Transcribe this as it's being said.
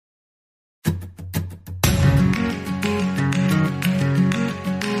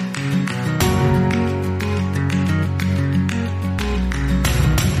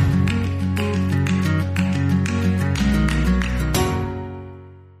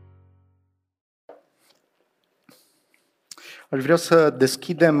Aș vrea să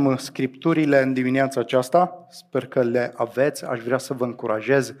deschidem scripturile în dimineața aceasta, sper că le aveți, aș vrea să vă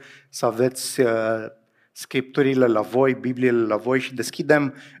încurajez să aveți scripturile la voi, Bibliile la voi și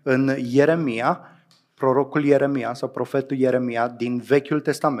deschidem în Ieremia, prorocul Ieremia sau profetul Ieremia din Vechiul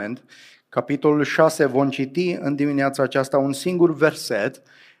Testament, capitolul 6, vom citi în dimineața aceasta un singur verset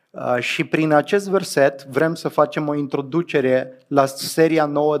și prin acest verset vrem să facem o introducere la seria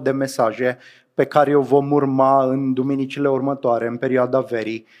nouă de mesaje pe care o vom urma în duminicile următoare, în perioada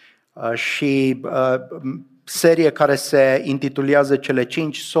verii, și serie care se intitulează Cele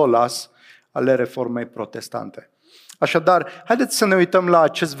 5 solas ale Reformei Protestante. Așadar, haideți să ne uităm la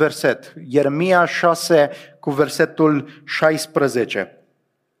acest verset, Ieremia 6 cu versetul 16.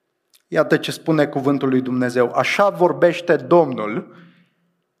 Iată ce spune cuvântul lui Dumnezeu. Așa vorbește Domnul,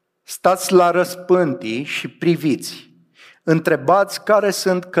 stați la răspântii și priviți. Întrebați care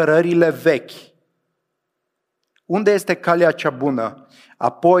sunt cărările vechi. Unde este calea cea bună?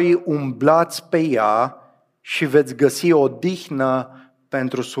 Apoi umblați pe ea și veți găsi odihnă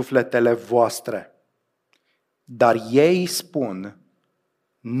pentru sufletele voastre. Dar ei spun,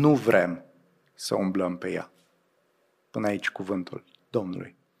 nu vrem să umblăm pe ea. Până aici cuvântul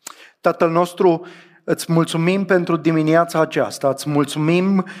Domnului. Tatăl nostru, îți mulțumim pentru dimineața aceasta, îți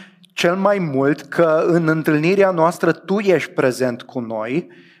mulțumim cel mai mult că în întâlnirea noastră Tu ești prezent cu noi.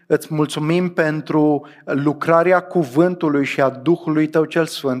 Îți mulțumim pentru lucrarea cuvântului și a Duhului Tău cel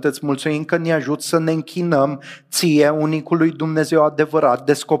Sfânt. Îți mulțumim că ne ajuți să ne închinăm Ție, unicului Dumnezeu adevărat,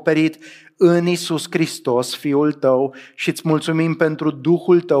 descoperit în Iisus Hristos, Fiul Tău, și îți mulțumim pentru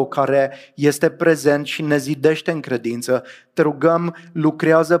Duhul Tău care este prezent și ne zidește în credință. Te rugăm,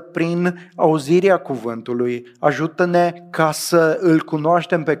 lucrează prin auzirea cuvântului, ajută-ne ca să îl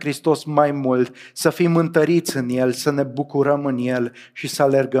cunoaștem pe Hristos mai mult, să fim întăriți în El, să ne bucurăm în El și să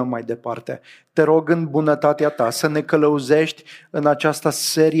alergăm mai departe. Te rog în bunătatea Ta să ne călăuzești în această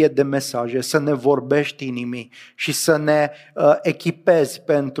serie de mesaje, să ne vorbești inimii și să ne echipezi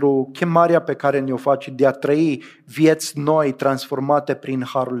pentru chemarea pe care ne-o faci de a trăi vieți noi transformate prin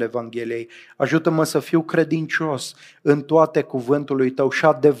harul Evangheliei. Ajută-mă să fiu credincios în toate cuvântului Tău și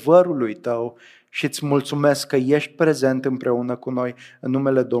adevărului Tău și îți mulțumesc că ești prezent împreună cu noi în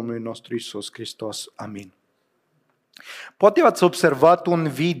numele Domnului nostru Iisus Hristos. Amin. Poate ați observat un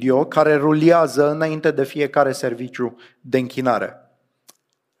video care rulează înainte de fiecare serviciu de închinare.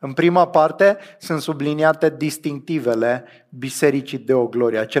 În prima parte sunt subliniate distinctivele Bisericii Deo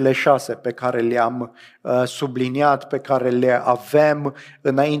Gloria, cele 6 pe care le-am subliniat, pe care le avem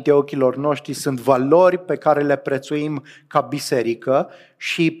înainte ochilor noștri, sunt valori pe care le prețuim ca biserică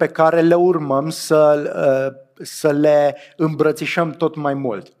și pe care le urmăm să le îmbrățișăm tot mai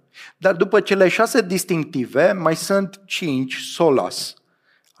mult. Dar după cele 6 distinctive mai sunt 5 solas,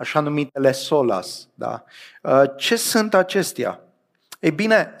 așa numitele solas. Da? Ce sunt acestea? Ei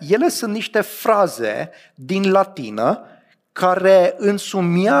bine, ele sunt niște fraze din latină care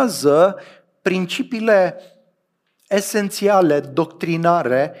însumează principiile esențiale,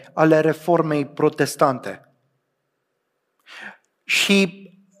 doctrinare ale Reformei Protestante. Și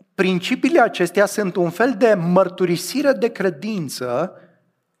principiile acestea sunt un fel de mărturisire de credință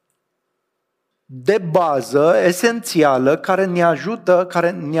de bază, esențială, care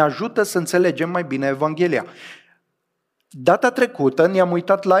ne ajută să înțelegem mai bine Evanghelia. Data trecută ne-am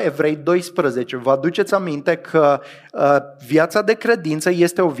uitat la Evrei 12. Vă aduceți aminte că viața de credință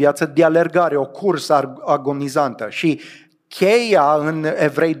este o viață de alergare, o cursă agonizantă. Și cheia în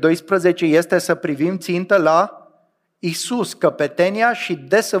Evrei 12 este să privim țintă la Iisus, căpetenia și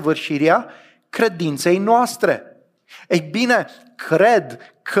desăvârșirea credinței noastre. Ei bine, cred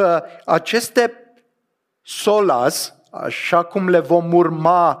că aceste solas, așa cum le vom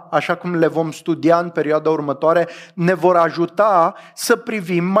urma, așa cum le vom studia în perioada următoare, ne vor ajuta să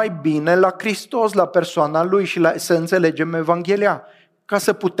privim mai bine la Hristos, la persoana Lui și să înțelegem Evanghelia, ca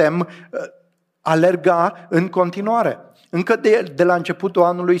să putem alerga în continuare. Încă de la începutul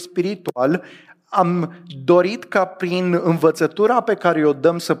anului spiritual am dorit ca prin învățătura pe care o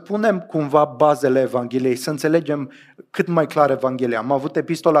dăm să punem cumva bazele Evangheliei, să înțelegem cât mai clar Evanghelia. Am avut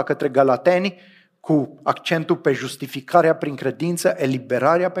epistola către Galateni, cu accentul pe justificarea prin credință,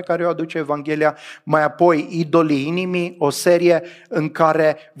 eliberarea pe care o aduce Evanghelia, mai apoi idolii inimii, o serie în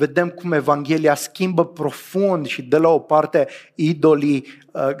care vedem cum Evanghelia schimbă profund și de la o parte idolii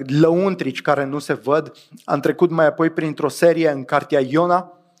lăuntrici care nu se văd. Am trecut mai apoi printr-o serie în cartea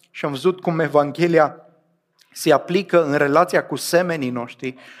Iona și am văzut cum Evanghelia se aplică în relația cu semenii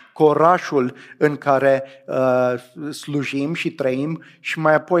noștri, cu orașul în care slujim și trăim, și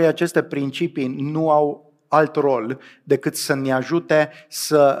mai apoi aceste principii nu au alt rol decât să ne ajute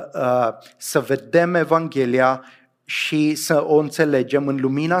să vedem Evanghelia și să o înțelegem în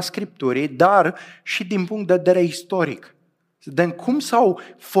lumina Scripturii, dar și din punct de vedere istoric. Să vedem cum s-au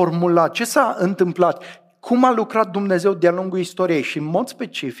formulat, ce s-a întâmplat, cum a lucrat Dumnezeu de-a lungul istoriei și în mod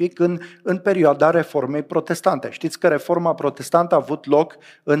specific în perioada Reformei Protestante. Știți că Reforma Protestantă a avut loc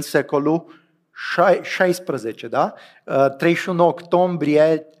în secolul 16, da? 31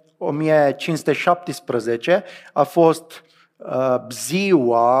 octombrie 1517 a fost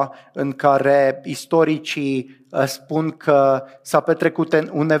ziua în care istoricii spun că s-a petrecut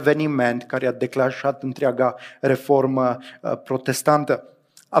un eveniment care a declanșat întreaga reformă protestantă.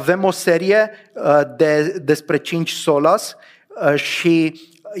 Avem o serie despre 5 solas și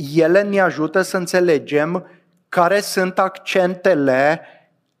ele ne ajută să înțelegem care sunt accentele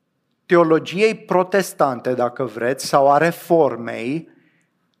teologiei protestante, dacă vreți, sau a reformei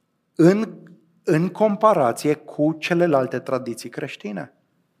în comparație cu celelalte tradiții creștine.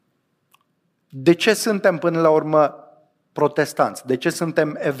 De ce suntem până la urmă protestanți? De ce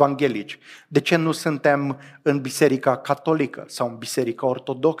suntem evanghelici? De ce nu suntem în biserica catolică sau în biserica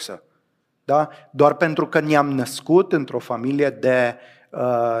ortodoxă? Da? Doar pentru că ne-am născut într-o familie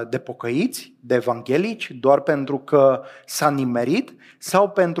de pocăiți, de evanghelici, doar pentru că s-a nimerit sau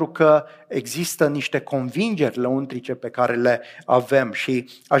pentru că există niște convingeri lăuntrice pe care le avem și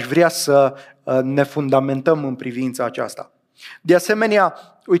aș vrea să ne fundamentăm în privința aceasta. De asemenea,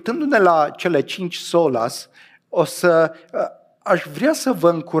 uitându-ne la cele 5 solas, aș vrea să vă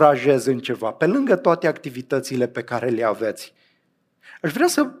încurajez în ceva, pe lângă toate activitățile pe care le aveți. Aș vrea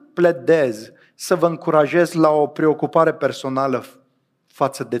să pledez, să vă încurajez la o preocupare personală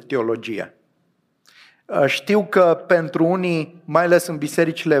față de teologie. Știu că pentru unii, mai ales în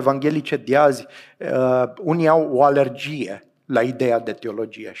bisericile evanghelice de azi, unii au o alergie la ideea de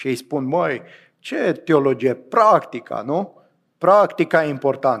teologie și ei spun, măi, ce teologie? Practica, nu? Practica e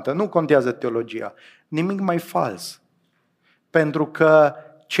importantă, nu contează teologia. Nimic mai fals. Pentru că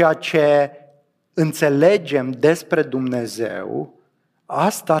ceea ce înțelegem despre Dumnezeu,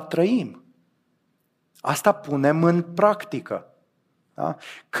 asta trăim. Asta punem în practică. Da?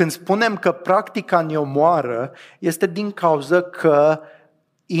 Când spunem că practica ne omoară, este din cauza că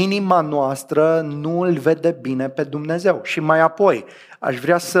inima noastră nu îl vede bine pe Dumnezeu. Și mai apoi, aș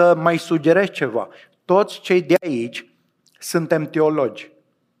vrea să mai sugerez ceva. Toți cei de aici suntem teologi.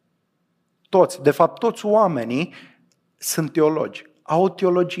 Toți, de fapt toți oamenii sunt teologi, au o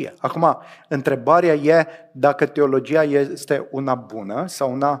teologie. Acum, întrebarea e dacă teologia este una bună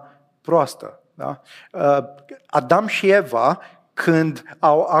sau una proastă. Da? Adam și Eva, când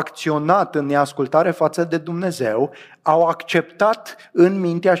au acționat în neascultare față de Dumnezeu, au acceptat în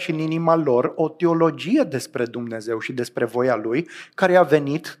mintea și în inima lor o teologie despre Dumnezeu și despre voia Lui, care a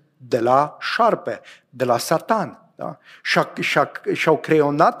venit de la șarpe, de la Satan. Da? Și-au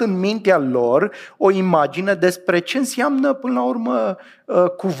creionat în mintea lor o imagine despre ce înseamnă până la urmă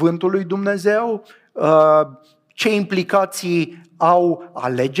cuvântul lui Dumnezeu, ce implicații au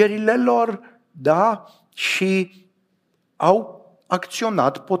alegerile lor, da? Și au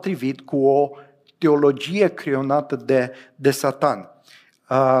acționat potrivit cu o teologie creionată de Satan.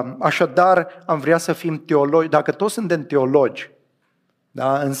 Așadar, am vrea să fim teologi, dacă toți suntem teologi,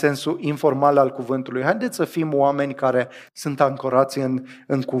 da, în sensul informal al cuvântului, haideți să fim oameni care sunt ancorați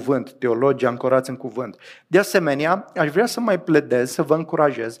în cuvânt, teologi ancorați în cuvânt. De asemenea, aș vrea să mai pledez, să vă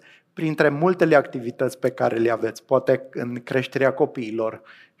încurajez, printre multele activități pe care le aveți, poate în creșterea copiilor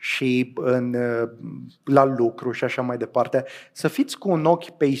și la lucru și așa mai departe, să fiți cu un ochi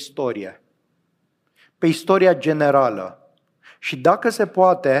pe istorie, pe istoria generală și dacă se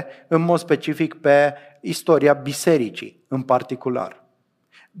poate, în mod specific pe istoria bisericii în particular.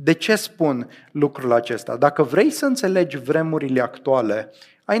 De ce spun lucrul acesta? Dacă vrei să înțelegi vremurile actuale,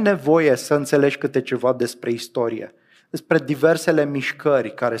 ai nevoie să înțelegi câte ceva despre istorie, despre diversele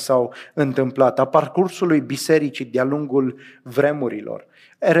mișcări care s-au întâmplat, a parcursului bisericii de-a lungul vremurilor.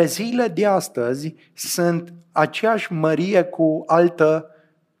 Ereziile de astăzi sunt aceeași mărie cu altă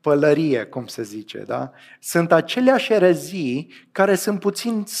pălărie, cum se zice, da? Sunt aceleași erezii care sunt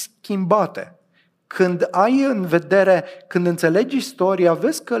puțin schimbate. Când ai în vedere, când înțelegi istoria,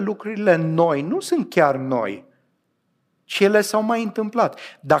 vezi că lucrurile noi nu sunt chiar noi, ci ele s-au mai întâmplat.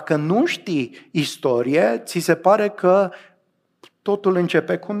 Dacă nu știi istorie, ți se pare că totul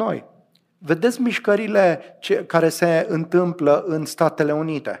începe cu noi. Vedeți mișcările care se întâmplă în Statele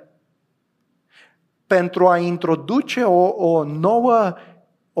Unite. Pentru a introduce o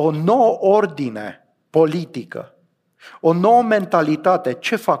nouă ordine politică, o nouă mentalitate,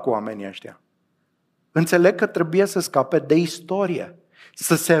 ce fac oamenii ăștia? Înțeleg că trebuie să scape de istorie,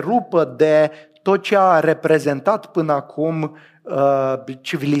 să se rupă de tot ce a reprezentat până acum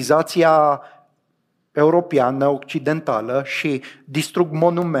civilizația europeană, occidentală și distrug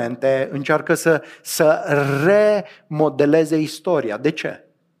monumente, încearcă să remodeleze istoria. De ce?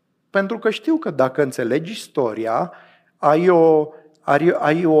 Pentru că știu că dacă înțelegi istoria,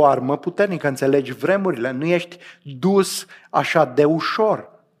 ai o armă puternică, înțelegi vremurile, nu ești dus așa de ușor.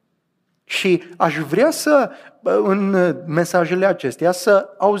 Și aș vrea să, în mesajele acestea, să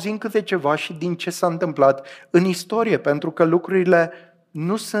auzim câte ceva și din ce s-a întâmplat în istorie, pentru că lucrurile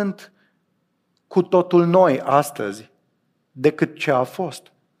nu sunt cu totul noi astăzi decât ce a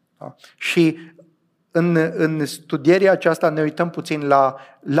fost. Da? Și în studierea aceasta ne uităm puțin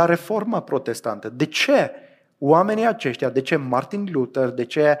la Reforma Protestantă. De ce oamenii aceștia, de ce Martin Luther, de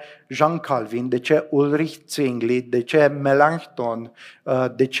ce Jean Calvin, de ce Ulrich Zwingli, de ce Melanchthon,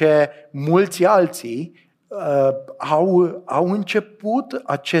 de ce mulți alții au început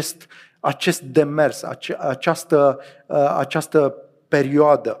acest demers, această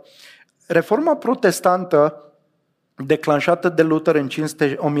perioadă. Reforma protestantă declanșată de Luther în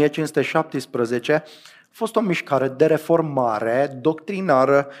 1517 a fost o mișcare de reformare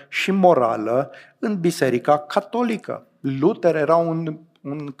doctrinară și morală în Biserica Catolică. Luther era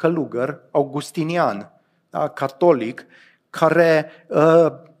un călugăr augustinian, da, catolic, care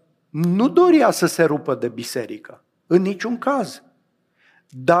nu dorea să se rupă de biserică, în niciun caz.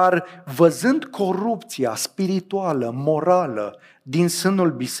 Dar văzând corupția spirituală, morală din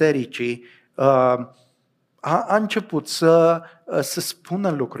sânul bisericii, a început să spună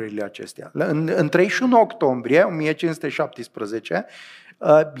lucrurile acestea. În 31 octombrie 1517,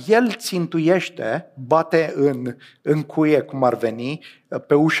 el țintuiește, bate în cuie, cum ar veni,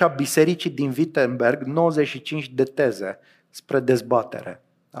 pe ușa bisericii din Wittenberg 95 de teze spre dezbatere.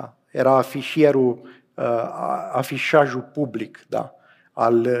 Da? Era afișajul public, da?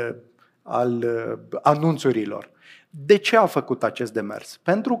 al anunțurilor. De ce a făcut acest demers?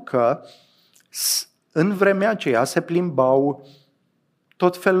 Pentru că în vremea aceea se plimbau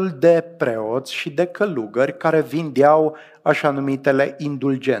tot felul de preoți și de călugări care vindeau așa numitele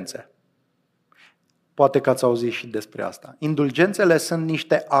indulgențe. Poate că ați auzit și despre asta. Indulgențele sunt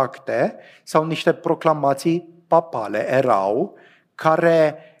niște acte sau niște proclamații papale, erau,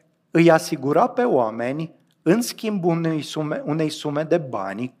 care îi asigura pe oameni, în schimb unei sume de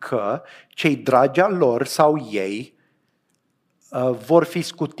bani, că cei dragi al lor sau ei vor fi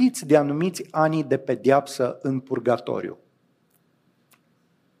scutiți de anumiți ani de pedeapsă în purgatoriu.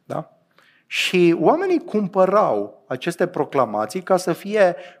 Da? Și oamenii cumpărau aceste proclamații ca să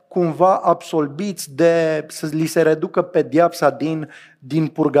fie cumva absolviți să li se reducă pedeapsa din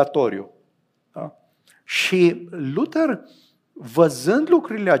purgatoriu. Da? Și Luther, văzând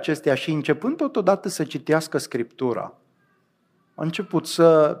lucrurile acestea și începând totodată să citească Scriptura, a început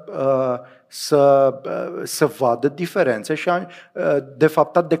să vadă diferențe și de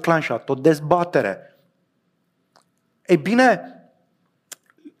fapt a declanșat o dezbatere. Ei bine,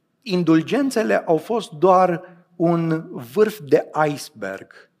 indulgențele au fost doar un vârf de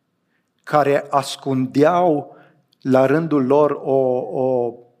iceberg care ascundeau la rândul lor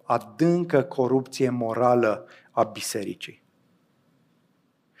o adâncă corupție morală a bisericii.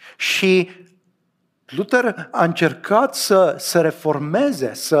 Și Luther a încercat să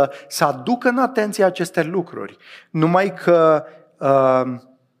reformeze, să aducă în atenție aceste lucruri. Numai că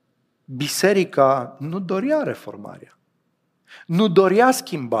biserica nu dorea reformarea, nu dorea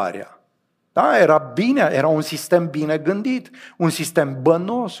schimbarea. Da, era bine, era un sistem bine gândit, un sistem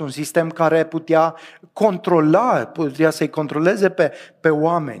bănos, un sistem care putea să-i controleze pe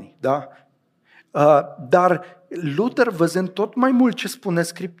oameni. Da? Dar Luther, văzând tot mai mult ce spune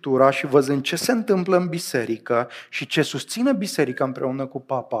Scriptura și văzând ce se întâmplă în biserică și ce susține biserica împreună cu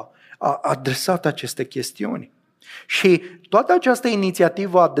papa, a adresat aceste chestiuni. Și toată această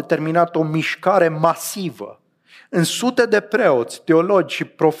inițiativă a determinat o mișcare masivă în sute de preoți, teologi și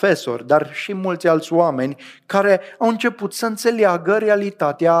profesori, dar și mulți alți oameni care au început să înțeleagă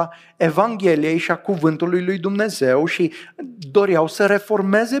realitatea Evangheliei și a cuvântului lui Dumnezeu și doreau să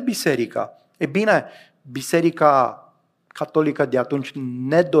reformeze biserica. E bine, Biserica Catolică de atunci,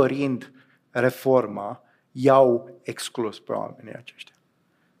 nedorind reforma, i-au exclus pe oamenii aceștia.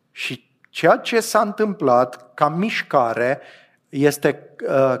 Și ceea ce s-a întâmplat ca mișcare este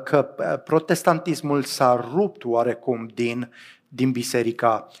că protestantismul s-a rupt oarecum din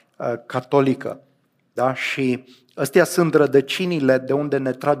Biserica Catolică. Da? Și astea sunt rădăcinile de unde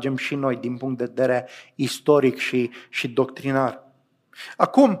ne tragem și noi din punct de vedere istoric și doctrinar.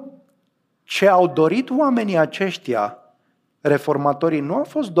 Acum, ce au dorit oamenii aceștia, reformatorii, nu a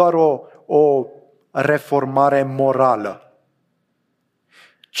fost doar o reformare morală,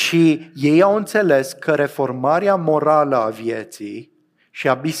 ci ei au înțeles că reformarea morală a vieții și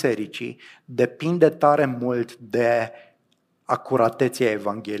a bisericii depinde tare mult de acuratețea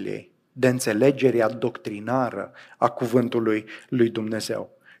Evangheliei, de înțelegerea doctrinară a cuvântului lui Dumnezeu.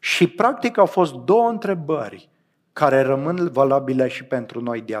 Și practic au fost două întrebări care rămân valabile și pentru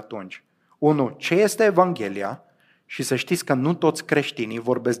noi de atunci. Unu, ce este Evanghelia? Și să știți că nu toți creștinii,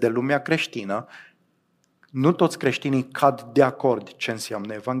 vorbesc de lumea creștină, nu toți creștinii cad de acord ce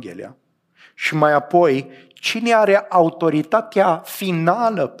înseamnă Evanghelia. Și mai apoi, cine are autoritatea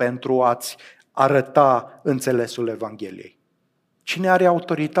finală pentru a-ți arăta înțelesul Evangheliei? Cine are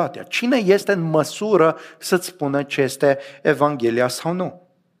autoritatea? Cine este în măsură să-ți spună ce este Evanghelia sau nu?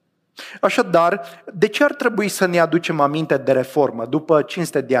 Așadar, de ce ar trebui să ne aducem aminte de reformă după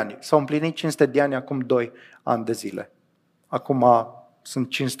 500 de ani? S-au împlinit 500 de ani acum 2 ani de zile. Acum sunt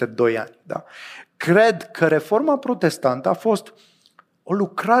 502 ani. Da? Cred că reforma protestantă a fost o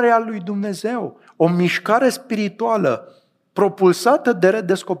lucrare a lui Dumnezeu, o mișcare spirituală propulsată de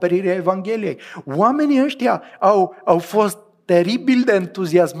redescoperirea Evangheliei. Oamenii ăștia au fost teribil de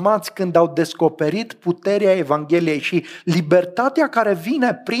entuziasmați când au descoperit puterea Evangheliei și libertatea care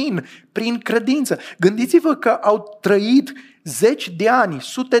vine prin credință. Gândiți-vă că au trăit 10 de ani,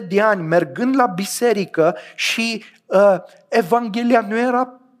 sute de ani mergând la biserică și Evanghelia nu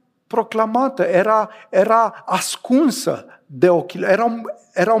era proclamată, era ascunsă de ochi.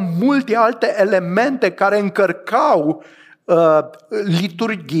 Erau multe alte elemente care încărcau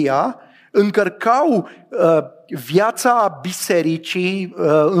liturghia, încărcau viața bisericii,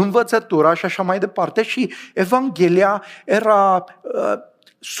 învățătura și așa mai departe și Evanghelia era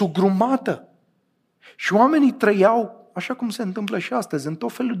sugrumată. Și oamenii trăiau, așa cum se întâmplă și astăzi, în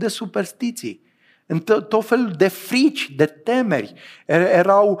tot felul de superstiții, în tot felul de frici, de temeri.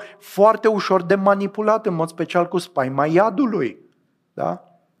 Erau foarte ușor de manipulat, în mod special cu spaima iadului. Da?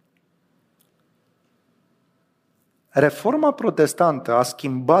 Reforma protestantă a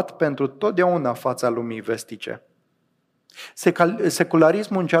schimbat pentru totdeauna fața lumii vestice.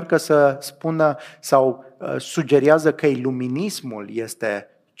 Secularismul încearcă să spună sau sugerează că iluminismul este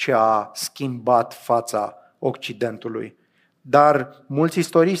ce a schimbat fața Occidentului. Dar mulți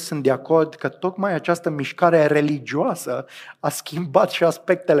istorici sunt de acord că tocmai această mișcare religioasă a schimbat și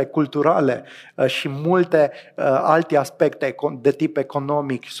aspectele culturale și multe alte aspecte de tip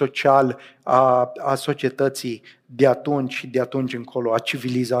economic, social a societății de atunci și de atunci încolo, a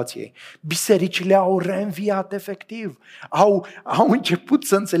civilizației. Bisericile au reînviat efectiv, au început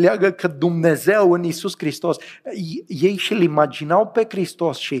să înțeleagă că Dumnezeu în Iisus Hristos, ei și-L imaginau pe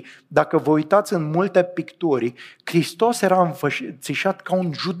Hristos și dacă vă uitați în multe picturi, Hristos era înfățișat ca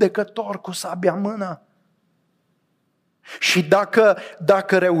un judecător cu sabia în mână. Și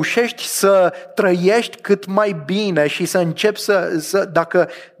dacă reușești să trăiești cât mai bine și să începi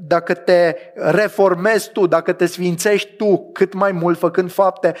dacă te reformezi tu, dacă te sfințești tu cât mai mult făcând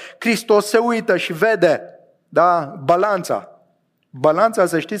fapte, Hristos se uită și vede, da, balanța. Balanța,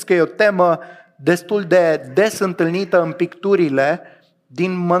 să știți că e o temă destul de des întâlnită în picturile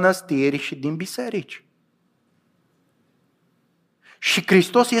din mănăstiri și din biserici. Și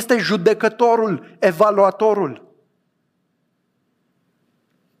Hristos este judecătorul, evaluatorul.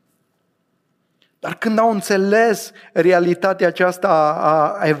 Dar când au înțeles realitatea aceasta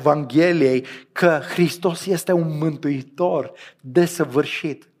a Evangheliei, că Hristos este un mântuitor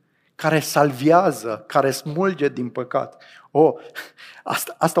desăvârșit, care salvează, care smulge din păcat.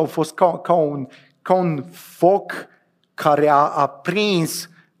 Asta a fost ca un foc care a aprins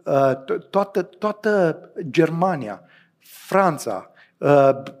toată Germania, Franța,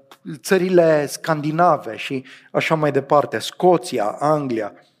 țările scandinave și așa mai departe, Scoția,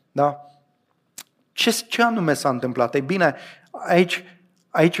 Anglia, da? Ce anume s-a întâmplat? Ei bine,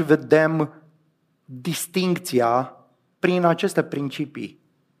 aici vedem distincția prin aceste principii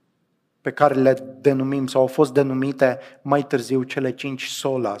pe care le denumim sau au fost denumite mai târziu cele 5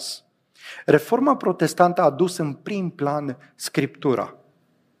 solas. Reforma protestantă a adus în prim plan Scriptura.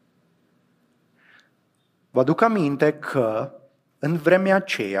 Vă aduc aminte că în vremea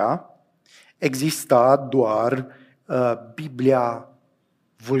aceea exista doar Biblia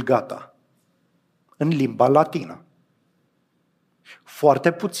Vulgata în limba latină.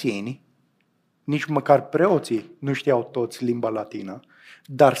 Foarte puțini, nici măcar preoții nu știau toți limba latină,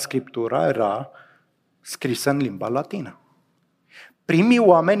 dar Scriptura era scrisă în limba latină. Primii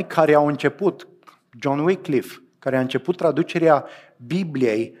oameni care au început, John Wycliffe, care a început traducerea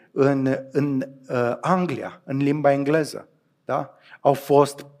Bibliei în Anglia, în limba engleză, da? Au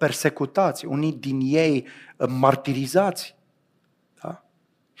fost persecutați, unii din ei martirizați. Da?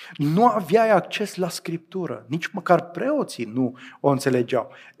 Nu aveai acces la Scriptură, nici măcar preoții nu o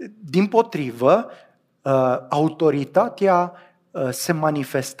înțelegeau. Dimpotrivă, autoritatea se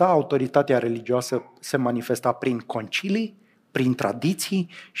manifesta, autoritatea religioasă se manifesta prin concilii, prin tradiții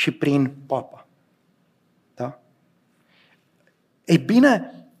și prin papa. Da? Ei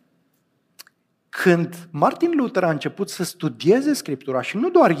bine, când Martin Luther a început să studieze Scriptura, și nu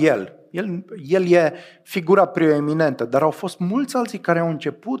doar el e figura preeminentă, dar au fost mulți alții care au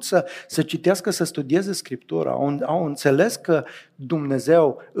început să citească, să studieze Scriptura, au înțeles că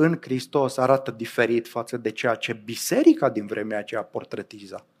Dumnezeu în Hristos arată diferit față de ceea ce biserica din vremea aceea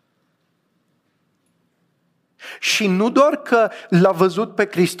portretiza. Și nu doar că l-a văzut pe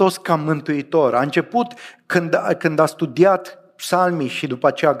Hristos ca mântuitor, a început când a studiat Psalmii și după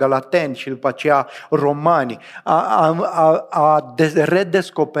aceea Galateni și după aceea Romani, a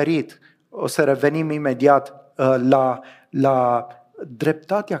redescoperit, o să revenim imediat la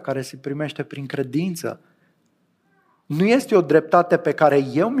dreptatea care se primește prin credință. Nu este o dreptate pe care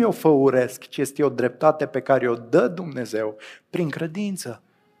eu mi-o făuresc, ci este o dreptate pe care o dă Dumnezeu prin credință.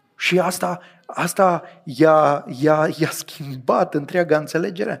 Și asta i-a schimbat întreaga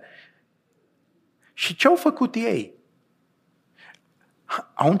înțelegere. Și ce au făcut ei?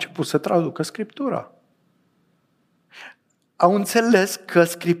 Au început să traducă Scriptura. Au înțeles că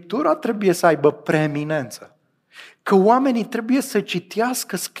Scriptura trebuie să aibă preeminență, că oamenii trebuie să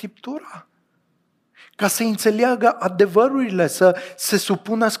citească Scriptura, ca să înțeleagă adevărurile, să se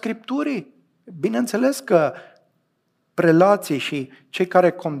supună Scripturii. Bineînțeles că prelații și cei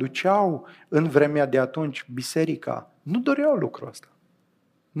care conduceau în vremea de atunci biserica nu doreau lucrul ăsta.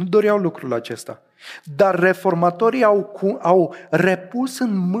 Nu doreau lucrul acesta. Dar reformatorii au repus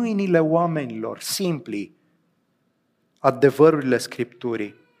în mâinile oamenilor simpli adevărurile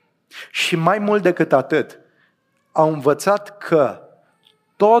Scripturii. Și mai mult decât atât, au învățat că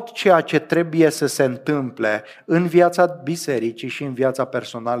tot ceea ce trebuie să se întâmple în viața bisericii și în viața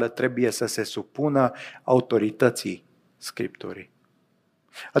personală trebuie să se supună autorității Scripturii.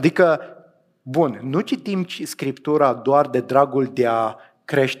 Adică, bun, nu citim Scriptura doar de dragul de a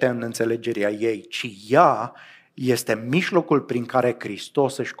crește în înțelegerea ei, ci ea este mijlocul prin care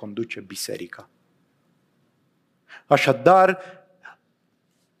Hristos își conduce biserica. Așadar,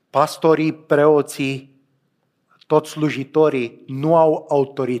 pastorii, preoții, toți slujitorii nu au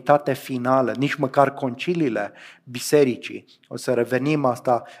autoritate finală, nici măcar conciliile bisericii. O să revenim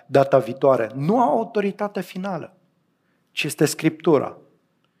asta data viitoare. Nu au autoritate finală, ci este Scriptura.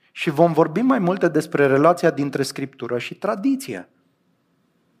 Și vom vorbi mai multe despre relația dintre Scriptură și tradiție.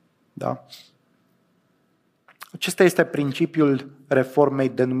 Da? Acesta este principiul reformei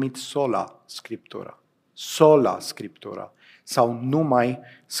denumit sola Scriptura. Sola Scriptura sau numai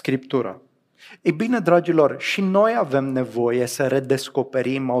Scriptura. Ei bine, dragilor, și noi avem nevoie să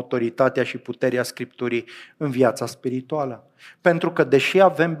redescoperim autoritatea și puterea Scripturii în viața spirituală. Pentru că, deși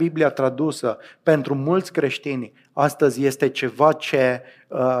avem Biblia tradusă, pentru mulți creștini, astăzi este ceva ce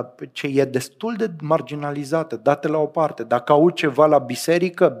e destul de marginalizată, dată la o parte. Dacă au ceva la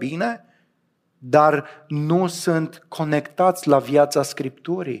biserică, bine, dar nu sunt conectați la viața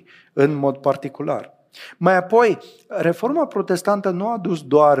Scripturii în mod particular. Mai apoi, Reforma protestantă nu a adus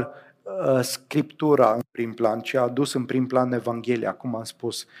doar Scriptura în prim plan, ci a adus în prim plan Evanghelia, cum am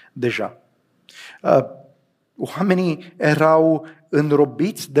spus deja. Oamenii erau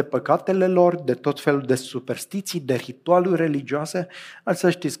înrobiți de păcatele lor, de tot felul de superstiții, de ritualuri religioase. Să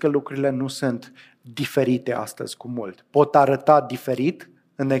știți că lucrurile nu sunt diferite astăzi cu mult. Pot arăta diferit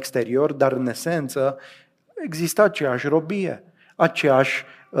în exterior, dar în esență există aceeași robie, aceeași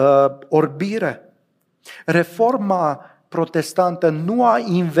orbire. Reforma protestantă nu a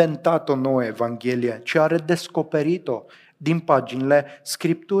inventat o nouă Evanghelie, ci a redescoperit-o din paginile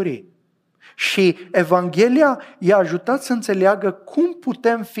Scripturii. Și Evanghelia i-a ajutat să înțeleagă cum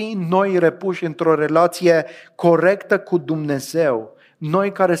putem fi noi repuși într-o relație corectă cu Dumnezeu,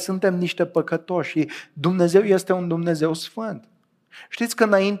 noi care suntem niște păcătoși și Dumnezeu este un Dumnezeu sfânt. Știți că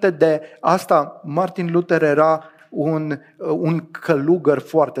înainte de asta Martin Luther era un călugăr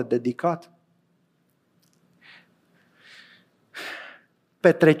foarte dedicat?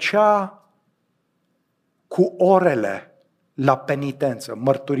 Petrecea cu orele la penitență,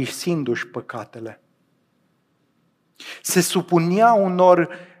 mărturisindu-și păcatele. Se supunea unor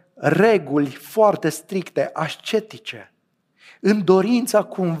reguli foarte stricte, ascetice, în dorința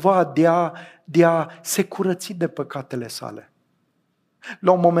cumva de a se curăți de păcatele sale.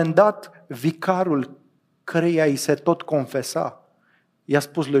 La un moment dat, vicarul căreia îi se tot confesa, i-a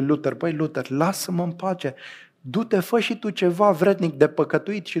spus lui Luther: băi Luther, lasă-mă în pace, du-te, fă și tu ceva vrednic de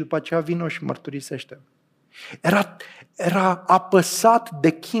păcătuit și după aceea vino și mărturisește. Era apăsat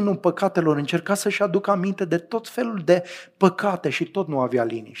de chinul păcatelor, încerca să-și aducă aminte de tot felul de păcate și tot nu avea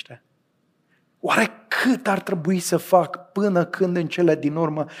liniște. Oare cât ar trebui să fac până când în cele din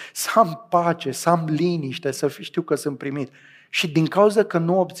urmă să am pace, să am liniște, să știu că sunt primit? Și din cauza că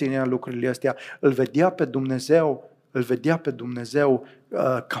nu obținea lucrurile astea, îl vedea pe Dumnezeu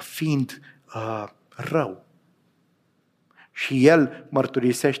ca fiind rău. Și el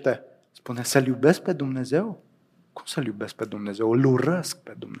mărturisește, spune, să-L iubesc pe Dumnezeu? Cum să-L iubesc pe Dumnezeu? Îl urăsc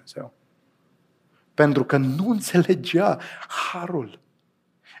pe Dumnezeu. Pentru că nu înțelegea harul.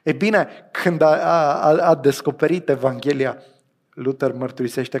 E bine, când a descoperit Evanghelia, Luther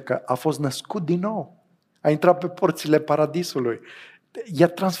mărturisește că a fost născut din nou. A intrat pe porțile paradisului. I-a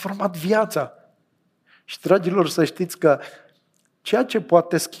transformat viața. Și, dragilor, să știți că ceea ce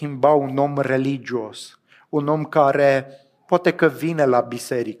poate schimba un om religios, un om care poate că vine la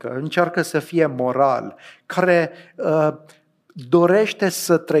biserică, încearcă să fie moral, care dorește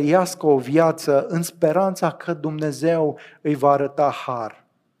să trăiască o viață în speranța că Dumnezeu îi va arăta har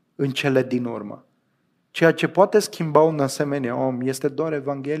în cele din urmă. Ceea ce poate schimba un asemenea om este doar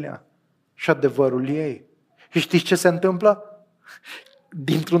Evanghelia și adevărul ei. Și știți ce se întâmplă?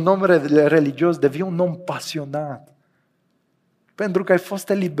 Dintr-un om religios devii un om pasionat. Pentru că ai fost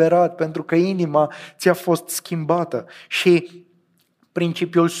eliberat, pentru că inima ți-a fost schimbată. Și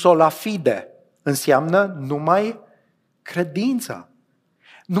principiul sola fide înseamnă numai credința.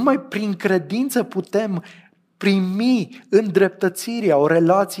 Numai prin credință putem primi îndreptățirea, o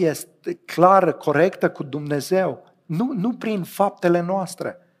relație clară, corectă cu Dumnezeu. Nu prin faptele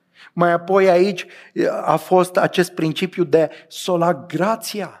noastre. Mai apoi aici a fost acest principiu de sola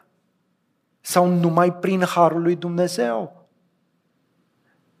gratia sau numai prin harul lui Dumnezeu.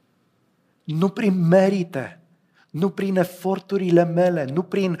 Nu prin merite, nu prin eforturile mele,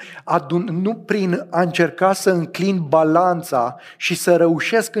 nu prin a încerca să înclin balanța și să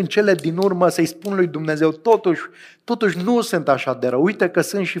reușesc în cele din urmă să-i spun lui Dumnezeu, totuși nu sunt așa de rău, uite că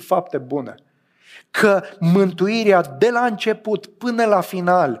sunt și fapte bune. Că mântuirea de la început până la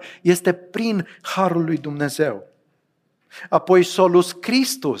final este prin harul lui Dumnezeu. Apoi solus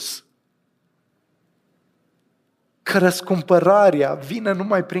Christus, că răscumpărarea vine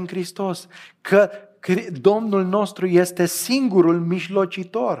numai prin Hristos, că Domnul nostru este singurul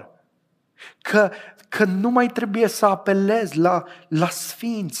mijlocitor, că nu mai trebuie să apelezi la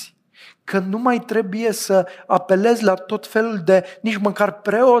sfinți, că nu mai trebuie să apelezi la tot felul de, nici măcar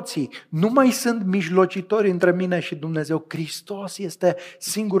preoții, nu mai sunt mijlocitori între mine și Dumnezeu. Hristos este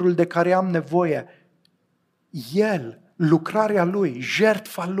singurul de care am nevoie. El, lucrarea Lui,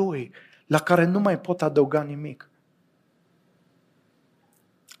 jertfa Lui, la care nu mai pot adăuga nimic.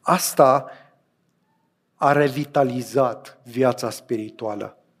 Asta a revitalizat viața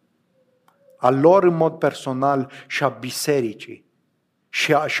spirituală a lor în mod personal și a bisericii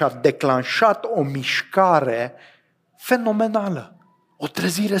și a declanșat o mișcare fenomenală, o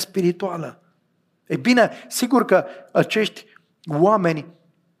trezire spirituală. E bine, sigur că acești oameni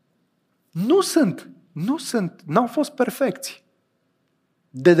n-au fost perfecți.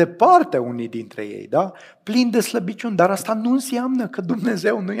 De departe unii dintre ei, da? Plini de slăbiciuni, dar asta nu înseamnă că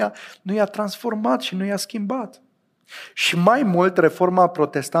Dumnezeu nu i-a transformat și nu i-a schimbat. Și mai mult, Reforma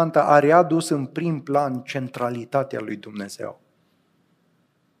protestantă a readus în prim plan centralitatea lui Dumnezeu.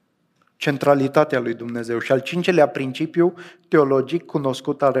 Centralitatea lui Dumnezeu. Și al cincelea principiu teologic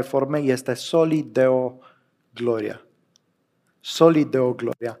cunoscut al Reformei este soli deo gloria. Soli deo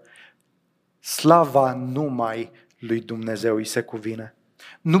gloria. Slava numai lui Dumnezeu îi se cuvine.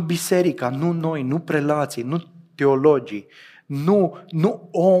 Nu biserica, nu noi, nu prelații, nu teologii, nu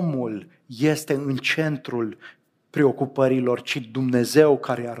omul este în centrul preocupărilor, ci Dumnezeu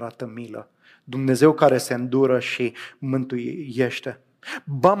care arată milă, Dumnezeu care se îndură și mântuiește.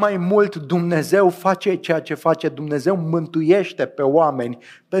 Ba mai mult, Dumnezeu face ceea ce face, Dumnezeu mântuiește pe oameni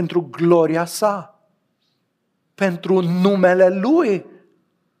pentru gloria sa, pentru numele Lui.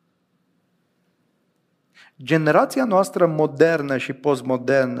 Generația noastră modernă și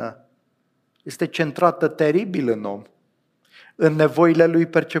postmodernă este centrată teribil în om, în nevoile lui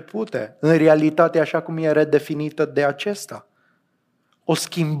percepute, în realitatea așa cum e redefinită de acesta. O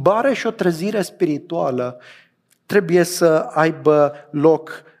schimbare și o trezire spirituală trebuie să aibă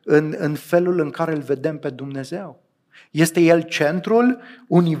loc în felul în care îl vedem pe Dumnezeu. Este El centrul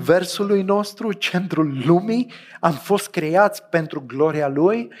universului nostru, centrul lumii? Am fost creați pentru gloria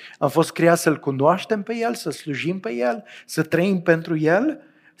Lui? Am fost creați să-L cunoaștem pe El, să slujim pe El, să trăim pentru El?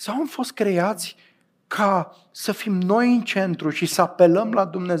 Sau am fost creați ca să fim noi în centru și să apelăm la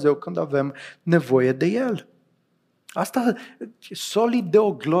Dumnezeu când avem nevoie de El? Asta, soli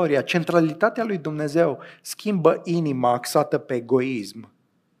deo gloria, centralitatea lui Dumnezeu schimbă inima axată pe egoism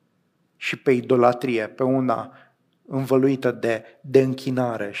și pe idolatrie, pe una învăluită de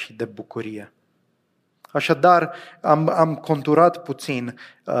închinare și de bucurie. Așadar, am conturat puțin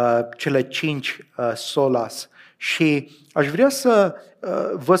cele 5 solas și aș vrea să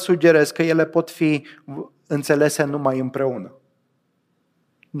vă sugerez că ele pot fi înțelese numai împreună.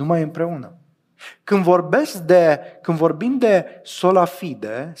 Numai împreună. Când vorbim de sola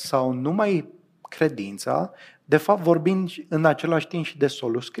fide sau numai credința, de fapt vorbim în același timp și de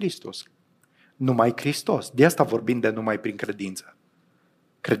solus Christus. Numai Hristos. De asta vorbim de numai prin credință.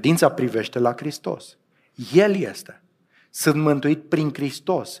 Credința privește la Hristos. El este. Sunt mântuit prin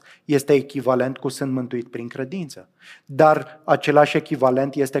Hristos. Este echivalent cu sunt mântuit prin credință. Dar același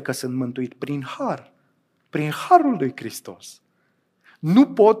echivalent este că sunt mântuit prin har. Prin harul lui Hristos. Nu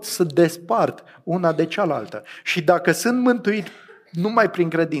pot să despart una de cealaltă. Și dacă sunt mântuit numai prin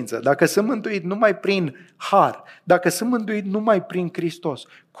credință, dacă sunt mântuit numai prin har, dacă sunt mântuit numai prin Hristos,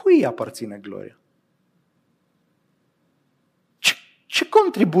 cui îi aparține gloria? Ce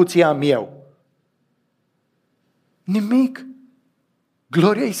contribuție am eu? Nimic.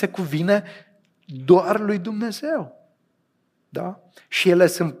 Gloria îi se cuvine doar lui Dumnezeu. Da? Și ele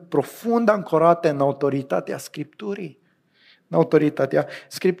sunt profund ancorate în autoritatea Scripturii. În autoritatea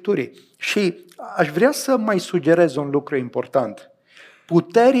Scripturii. Și aș vrea să mai sugerez un lucru important.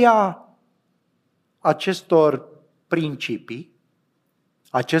 Puterea acestor principii,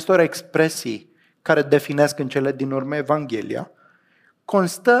 acestor expresii care definesc în cele din urmă Evanghelia,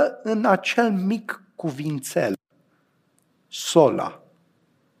 constă în acel mic cuvințel, sola,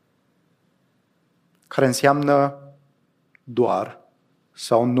 care înseamnă doar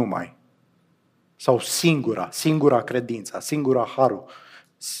sau numai, sau singura credință, singura harul,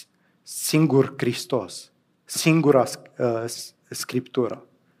 singur Hristos, singura Scriptură.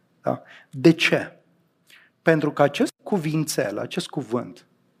 Da? De ce? Pentru că acest cuvințel, acest cuvânt,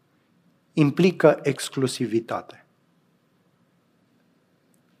 implică exclusivitate.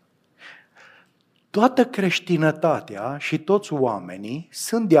 Toată creștinătatea și toți oamenii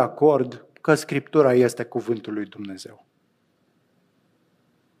sunt de acord că Scriptura este cuvântul lui Dumnezeu.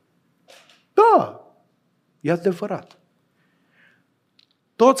 Da, e adevărat.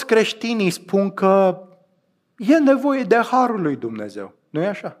 Toți creștinii spun că e nevoie de harul lui Dumnezeu. Nu e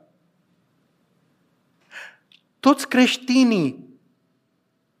așa? Toți creștinii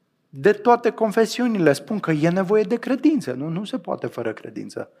de toate confesiunile spun că e nevoie de credință. Nu se poate fără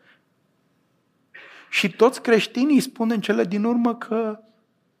credință. Și toți creștinii spun în cele din urmă că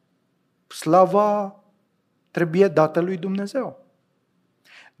slava trebuie dată lui Dumnezeu.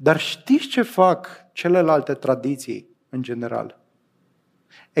 Dar știți ce fac celelalte tradiții în general?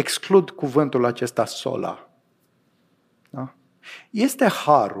 Exclud cuvântul acesta sola. Da? Este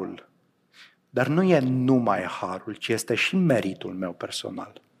harul, dar nu e numai harul, ci este și meritul meu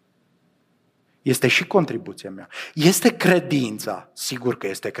personal. Este și contribuția mea. Este credința, sigur că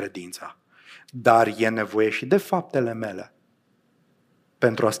este credința, dar e nevoie și de faptele mele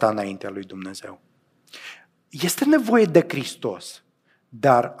pentru a sta înaintea lui Dumnezeu. Este nevoie de Hristos,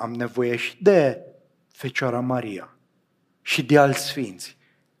 dar am nevoie și de Fecioara Maria și de alți sfinți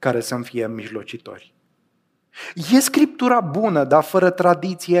care să-mi fie mijlocitori. E Scriptura bună, dar fără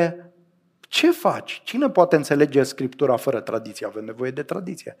tradiție, ce faci? Cine poate înțelege Scriptura fără tradiție? Avem nevoie de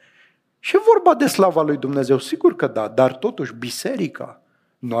tradiție. Și e vorba de slava lui Dumnezeu, sigur că da, dar totuși biserica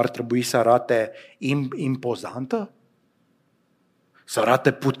nu ar trebui să arate impozantă? Să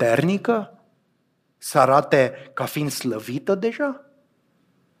arate puternică? Să arate ca fiind slăvită deja?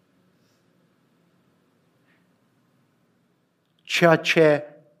 Ceea ce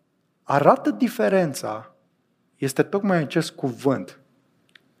arată diferența este tocmai acest cuvânt,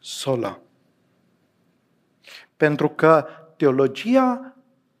 sola. Pentru că teologia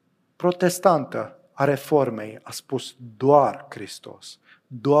protestantă a reformei a spus doar Hristos,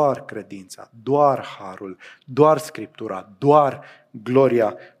 doar credința, doar harul, doar Scriptura, doar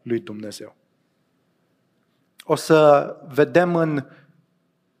gloria lui Dumnezeu. O să vedem în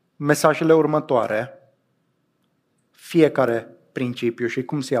mesajele următoare fiecare principiu și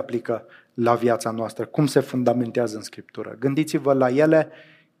cum se aplică la viața noastră, cum se fundamentează în Scriptură. Gândiți-vă la ele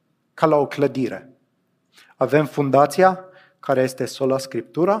ca la o clădire. Avem fundația, care este sola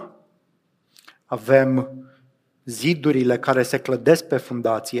Scriptura, avem zidurile care se clădesc pe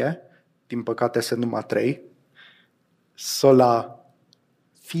fundație, din păcate sunt numai 3, sola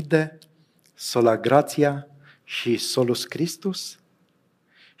fide, sola gratia și solus Christus,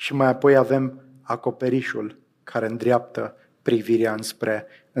 și mai apoi avem acoperișul care îndreaptă privirea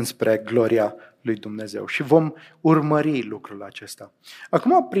înspre gloria lui Dumnezeu. Și vom urmări lucrul acesta.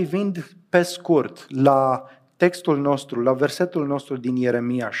 Acum, privind pe scurt la textul nostru, la versetul nostru din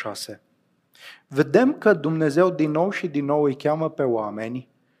Ieremia 6, vedem că Dumnezeu din nou și din nou îi cheamă pe oameni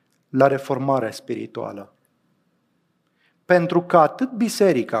la reformare spirituală. Pentru că atât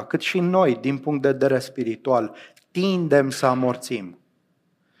biserica, cât și noi, din punct de vedere spiritual, tindem să amorțim.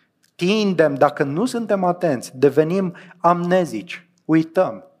 Tindem, dacă nu suntem atenți, devenim amnezici,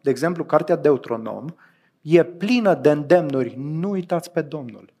 uităm. De exemplu, cartea Deuteronom e plină de îndemnuri, nu uitați pe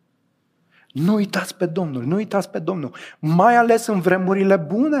Domnul. Nu uitați pe Domnul, nu uitați pe Domnul, mai ales în vremurile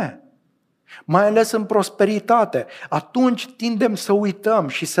bune, mai ales în prosperitate. Atunci tindem să uităm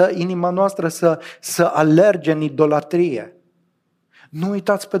și să inima noastră să alerge în idolatrie. Nu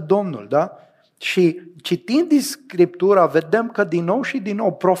uitați pe Domnul, da? Și citind din Scriptura, vedem că din nou și din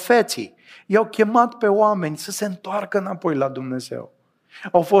nou profeții i-au chemat pe oameni să se întoarcă înapoi la Dumnezeu.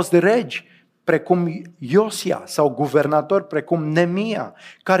 Au fost regi precum Iosia sau guvernatori precum Nemia,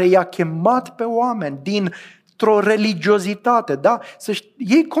 care i-a chemat pe oameni dintr-o religiozitate, da?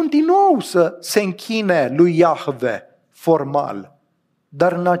 Ei continuau să se închine lui Iahve formal,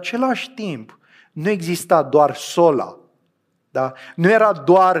 dar în același timp nu exista doar sola. Da? Nu era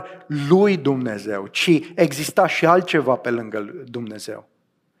doar lui Dumnezeu, ci exista și altceva pe lângă Dumnezeu.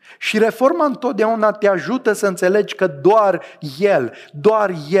 Și reforma întotdeauna te ajută să înțelegi că doar El,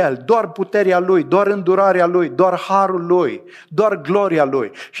 doar puterea Lui, doar îndurarea Lui, doar harul Lui, doar gloria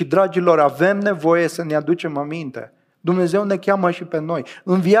Lui. Și, dragilor, avem nevoie să ne aducem aminte. Dumnezeu ne cheamă și pe noi.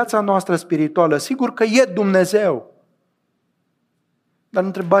 În viața noastră spirituală, sigur că e Dumnezeu. Dar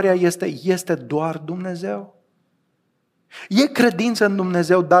întrebarea este doar Dumnezeu? E credință în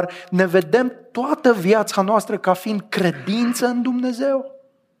Dumnezeu, dar ne vedem toată viața noastră ca fiind credință în Dumnezeu?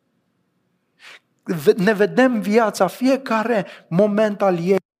 Ne vedem viața, fiecare moment al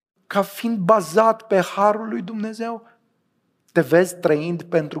ei, ca fiind bazat pe harul lui Dumnezeu? Te vezi trăind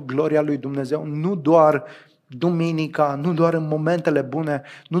pentru gloria lui Dumnezeu, nu doar duminica, nu doar în momentele bune,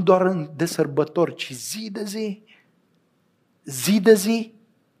 nu doar de sărbători, ci zi de zi. Zi de zi.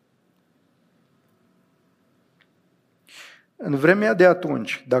 În vremea de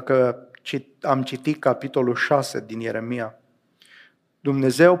atunci, dacă am citit capitolul 6 din Ieremia,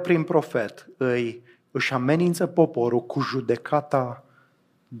 Dumnezeu prin profet își amenință poporul cu judecata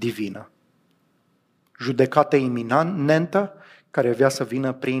divină. Judecata iminentă care avea să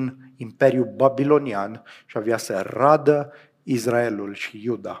vină prin Imperiul Babilonian și avea să radă Israelul și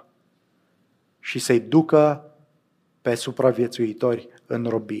Iuda și să-i ducă pe supraviețuitori în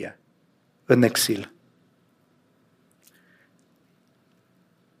robie, în exil.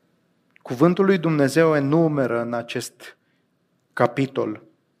 Cuvântul lui Dumnezeu enumeră în acest capitol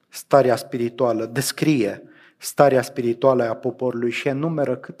starea spirituală, descrie starea spirituală a poporului și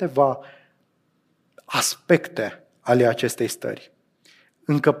enumeră câteva aspecte ale acestei stări.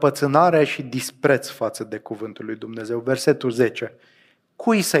 Încăpățânare și dispreț față de cuvântul lui Dumnezeu. Versetul 10.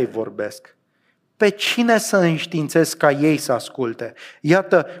 Cui să-i vorbesc? Pe cine să înștiințez ca ei să asculte?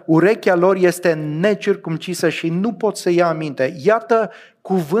 Iată, urechea lor este necircumcisă și nu pot să ia aminte. Iată,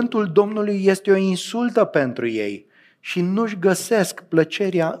 cuvântul Domnului este o insultă pentru ei și nu-și găsesc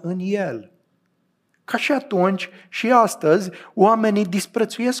plăcerea în el. Ca și atunci și astăzi, oamenii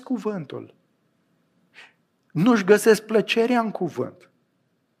disprețuiesc cuvântul. Nu-și găsesc plăcerea în cuvânt.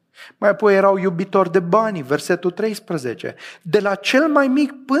 Mai apoi erau iubitori de bani, versetul 13. De la cel mai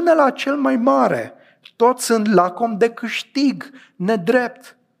mic până la cel mai mare, toți sunt lacom de câștig,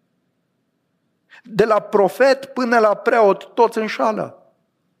 nedrept. De la profet până la preot, toți înșală.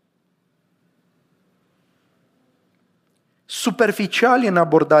 Superficiali în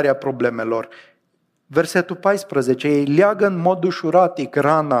abordarea problemelor. Versetul 14. Ei leagă în mod ușuratic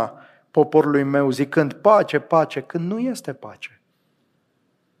rana poporului meu, zicând pace, pace, când nu este pace.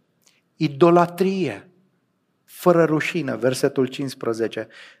 Idolatrie, fără rușine, versetul 15.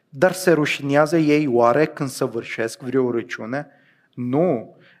 Dar se rușinează ei oare când săvârșesc vreo urăciune?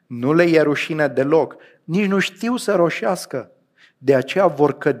 Nu le e rușine deloc, nici nu știu să roșească. De aceea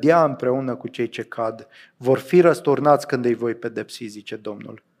vor cădea împreună cu cei ce cad, vor fi răsturnați când îi voi pedepsi, zice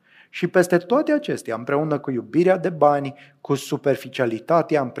Domnul. Și peste toate acestea, împreună cu iubirea de bani, cu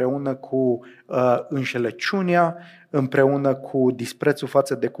superficialitatea, împreună cu înșelăciunea, împreună cu disprețul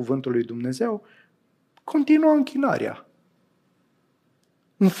față de cuvântul lui Dumnezeu, continuă închinarea.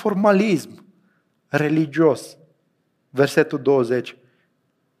 Un formalism religios. Versetul 20.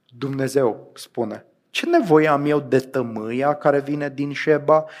 Dumnezeu spune: ce nevoie am eu de tămâia care vine din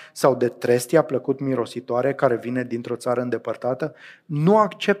Șeba sau de trestia plăcut mirositoare care vine dintr-o țară îndepărtată? Nu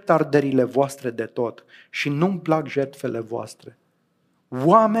accept arderile voastre de tot și nu-mi plac jertfele voastre.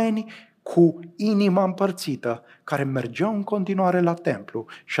 Oameni cu inima împărțită care mergeau în continuare la templu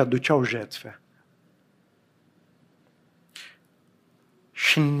și aduceau jertfe.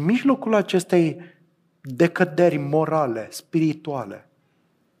 Și în mijlocul acestei decăderi morale, spirituale,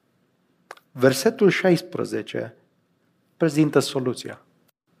 Versetul 16 prezintă soluția.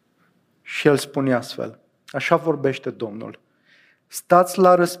 Și el spune astfel, așa vorbește Domnul, stați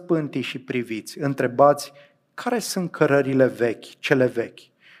la răspântii și priviți, întrebați care sunt cărările vechi, cele vechi,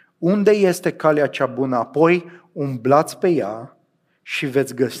 unde este calea cea bună, apoi umblați pe ea și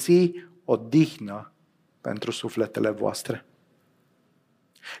veți găsi odihnă pentru sufletele voastre.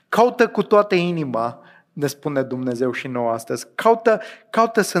 Caută cu toată inima, ne spune Dumnezeu și nouă astăzi,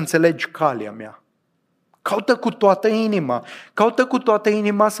 caută să înțelegi calea mea. Caută cu toată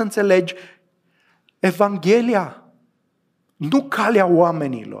inima, să înțelegi Evanghelia, nu calea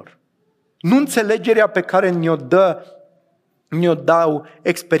oamenilor, nu înțelegerea pe care ne-o dau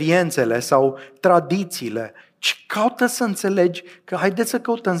experiențele sau tradițiile, ci caută să înțelegi, că haideți să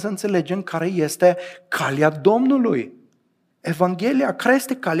căutăm să înțelegem care este calea Domnului. Evanghelia, care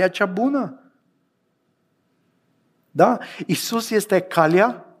este calea cea bună? Da? Iisus este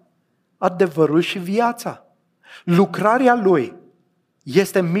calea, adevărul și viața. Lucrarea Lui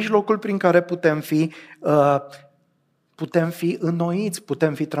este mijlocul prin care putem fi înnoiți,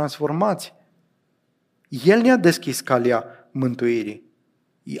 putem fi transformați. El ne-a deschis calea mântuirii.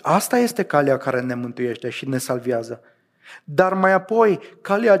 Asta este calea care ne mântuiește și ne salvează. Dar mai apoi,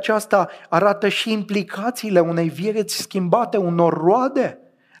 calea aceasta arată și implicațiile unei vieți schimbate, unor roade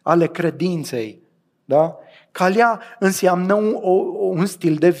ale credinței. Da? Calea înseamnă un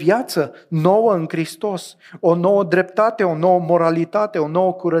stil de viață nouă în Hristos, o nouă dreptate, o nouă moralitate, o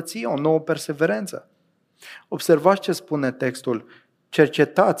nouă curăție, o nouă perseverență. Observați ce spune textul,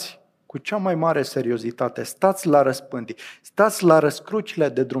 cercetați cu cea mai mare seriozitate, stați la răspântii, stați la răscrucile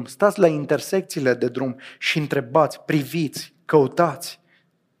de drum, stați la intersecțiile de drum și întrebați, priviți, căutați.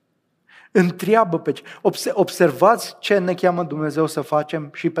 Întreabă pe ce. Observați ce ne cheamă Dumnezeu să facem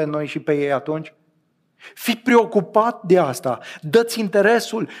și pe noi și pe ei atunci. Fii preocupat de asta, dă-ți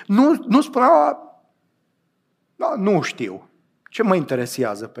interesul, nu spune, nu știu, ce mă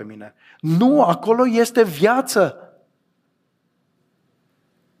interesează pe mine? Nu, acolo este viață.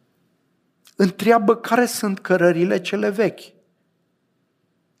 Întreabă care sunt cărările cele vechi.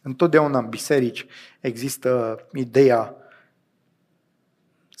 Întotdeauna în biserici există ideea,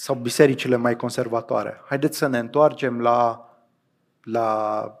 sau bisericile mai conservatoare. Haideți să ne întoarcem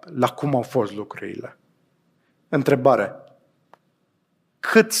la cum au fost lucrurile. Întrebare.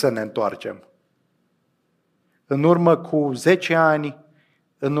 Cât să ne întoarcem? În urmă cu 10 ani,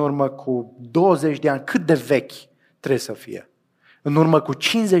 în urmă cu 20 de ani, cât de vechi trebuie să fie? În urmă cu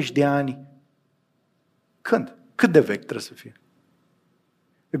 50 de ani, când? Cât de vechi trebuie să fie?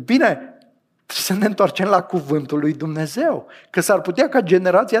 Bine, trebuie să ne întoarcem la cuvântul lui Dumnezeu, că s-ar putea ca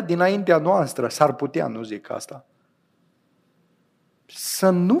generația dinaintea noastră, s-ar putea, nu zic asta, să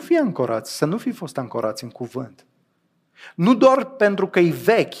nu fie ancorați, să nu fi fost ancorați în cuvânt. Nu doar pentru că e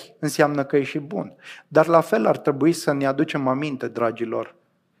vechi înseamnă că e și bun, dar la fel ar trebui să ne aducem aminte, dragilor.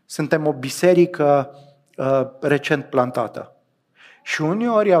 Suntem o biserică recent plantată și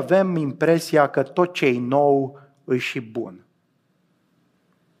uneori avem impresia că tot ce e nou e și bun.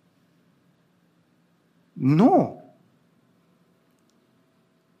 Nu!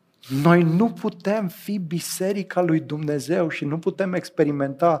 Noi nu putem fi biserica lui Dumnezeu și nu putem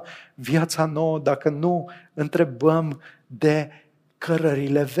experimenta viața nouă dacă nu întrebăm de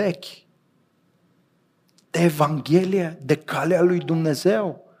cărările vechi, de Evanghelie, de calea lui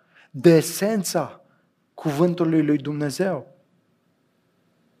Dumnezeu, de esența cuvântului lui Dumnezeu.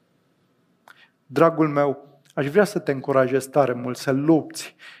 Dragul meu, aș vrea să te încurajez tare mult să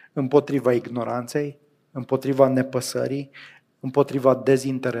lupți împotriva ignoranței, împotriva nepăsării, împotriva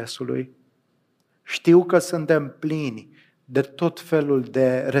dezinteresului. Știu că suntem plini de tot felul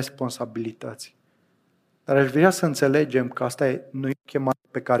de responsabilități. Dar aș vrea să înțelegem că asta nu e chemarea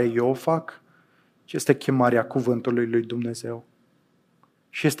pe care eu o fac, ci este chemarea cuvântului lui Dumnezeu.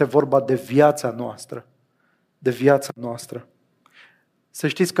 Și este vorba de viața noastră. De viața noastră. Să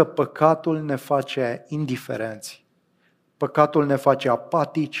știți că păcatul ne face indiferenți. Păcatul ne face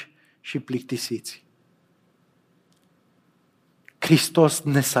apatici și plictisiți. Hristos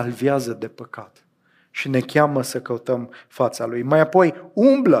ne salvează de păcat și ne cheamă să căutăm fața Lui. Mai apoi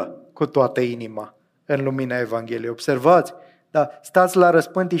umblă cu toată inima în lumina Evangheliei. Observați, da, stați la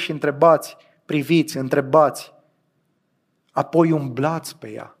răspântii și întrebați, priviți, întrebați, apoi umblați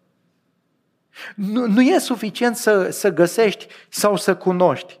pe ea. Nu e suficient să găsești sau să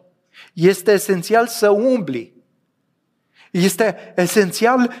cunoști. Este esențial să umbli. Este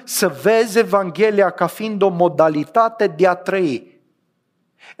esențial să vezi Evanghelia ca fiind o modalitate de a trăi.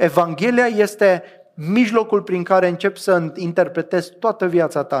 Evanghelia este mijlocul prin care începi să interpretezi toată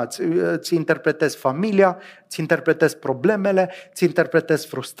viața ta. Îți interpretezi familia, îți interpretezi problemele, îți interpretezi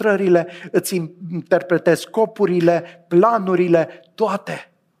frustrările, îți interpretezi scopurile, planurile,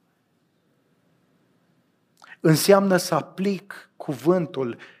 toate. Înseamnă să aplic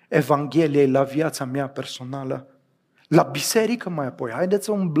cuvântul Evangheliei la viața mea personală, la biserică mai apoi. Haideți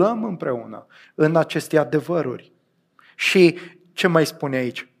să umblăm împreună în aceste adevăruri. Și ce mai spune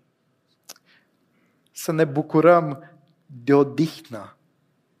aici? Să ne bucurăm de odihnă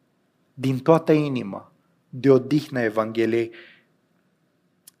din toată inima, de odihnă Evangheliei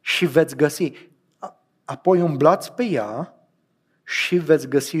și veți găsi, apoi umblați pe ea și veți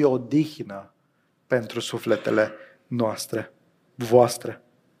găsi odihnă pentru sufletele voastre.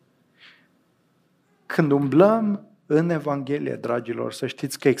 Când umblăm în Evanghelie, dragilor, să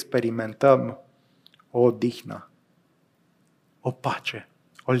știți că experimentăm o odihnă, o pace,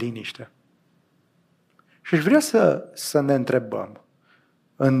 o liniște. Și aș vrea să ne întrebăm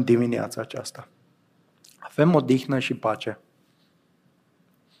în dimineața aceasta. Avem odihnă și pace?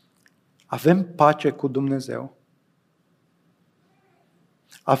 Avem pace cu Dumnezeu?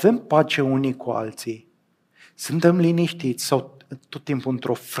 Avem pace unii cu alții? Suntem liniștiți sau tot timpul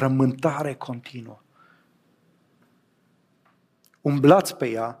într-o frământare continuă? Umblați pe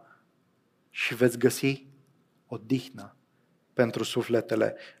ea și veți găsi odihnă pentru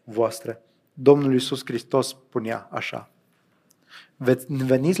sufletele voastre. Domnul Iisus Hristos spunea așa: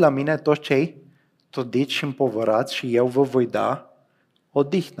 veniți la mine toți cei todiți și împovărați și eu vă voi da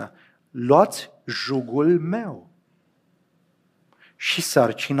odihnă. Luați jugul meu și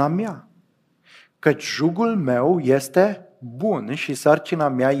sarcina mea, căci jugul meu este bun și sarcina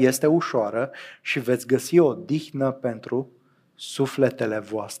mea este ușoară și veți găsi odihnă pentru sufletele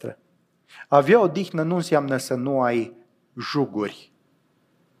voastre. Avea odihnă nu înseamnă să nu ai juguri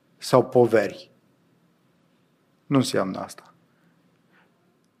sau poveri. Nu înseamnă asta.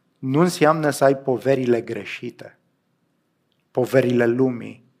 Nu înseamnă să ai poverile greșite, poverile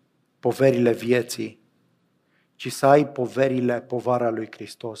lumii, poverile vieții, ci să ai povara lui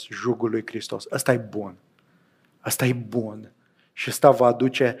Hristos, jugul lui Hristos. Ăsta e bun. Ăsta e bun. Și ăsta va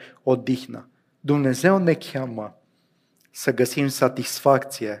aduce odihnă. Dumnezeu ne cheamă să găsim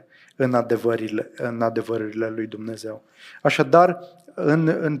satisfacție în adevărurile lui Dumnezeu. Așadar,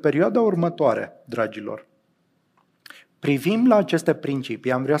 în perioada următoare, dragilor, privim la aceste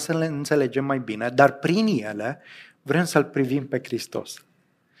principii, am vrea să le înțelegem mai bine, dar prin ele vrem să-L privim pe Hristos.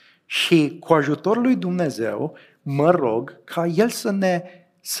 Și cu ajutorul lui Dumnezeu, mă rog ca El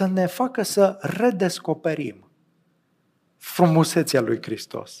să ne facă să redescoperim frumusețea lui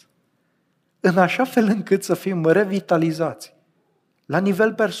Hristos, în așa fel încât să fim revitalizați la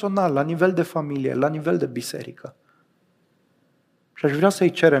nivel personal, la nivel de familie, la nivel de biserică. Și aș vrea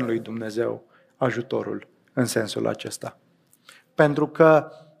să-i cerem lui Dumnezeu ajutorul în sensul acesta. Pentru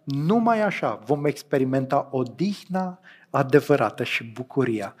că numai așa vom experimenta odihna adevărată și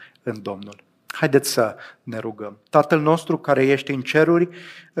bucuria în Domnul. Haideți să ne rugăm. Tatăl nostru care ești în ceruri,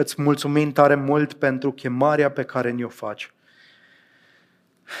 îți mulțumim tare mult pentru chemarea pe care ne-o faci.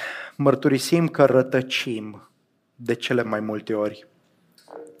 Mărturisim că rătăcim de cele mai multe ori.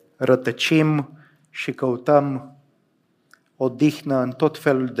 Rătăcim și căutăm odihnă în tot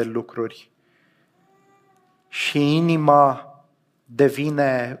felul de lucruri. Și inima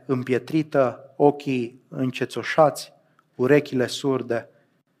devine împietrită, ochii încețoșați, urechile surde,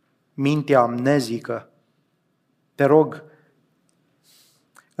 mintea amnezică. Te rog,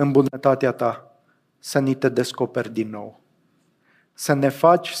 în bunătatea ta, să ni te descoperi din nou. Să ne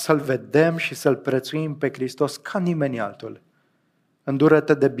faci să-L vedem și să-L prețuim pe Hristos ca nimeni altul.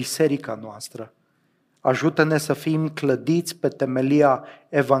 Îndură-te de biserica noastră. Ajută-ne să fim clădiți pe temelia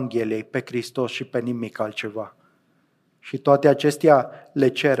Evangheliei, pe Hristos și pe nimic altceva. Și toate acestea le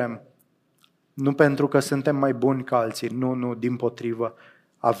cerem, nu pentru că suntem mai buni ca alții, nu, dimpotrivă.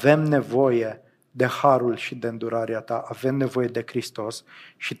 Avem nevoie de harul și de îndurarea ta, avem nevoie de Hristos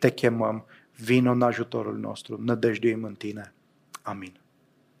și te chemăm, vino în ajutorul nostru, nădăjduim în tine. Amin.